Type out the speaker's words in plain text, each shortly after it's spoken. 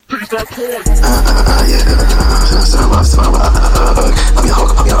I'm your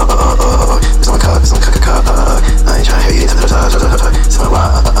hawk, I'm your it's on my cock, I ain't tryna hear you.